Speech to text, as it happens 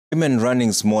Women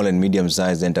running small and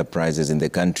medium-sized enterprises in the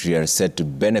country are set to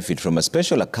benefit from a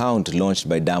special account launched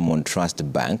by Diamond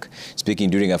Trust Bank. Speaking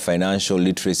during a financial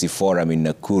literacy forum in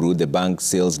Nakuru, the bank's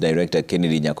sales director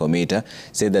Kennedy Nyakomitta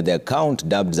said that the account,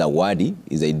 dubbed Zawadi,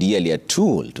 is ideally a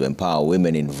tool to empower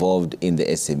women involved in the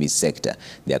SME sector.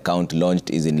 The account launched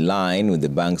is in line with the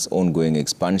bank's ongoing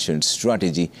expansion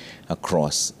strategy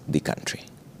across the country.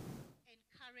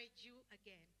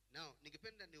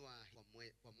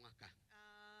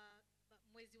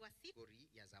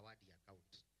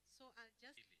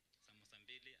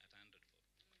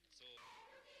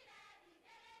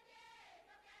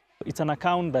 It's an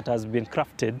account that has been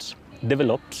crafted,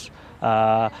 developed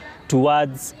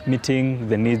towards meeting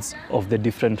the needs of the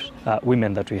different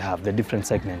women that we have, the different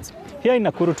segments. Here in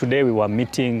Nakuru today, we were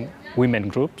meeting women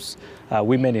groups,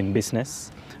 women in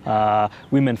business,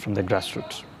 women from the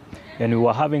grassroots. And we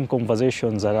were having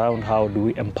conversations around how do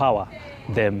we empower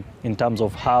them in terms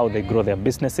of how they grow their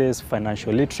businesses,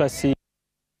 financial literacy.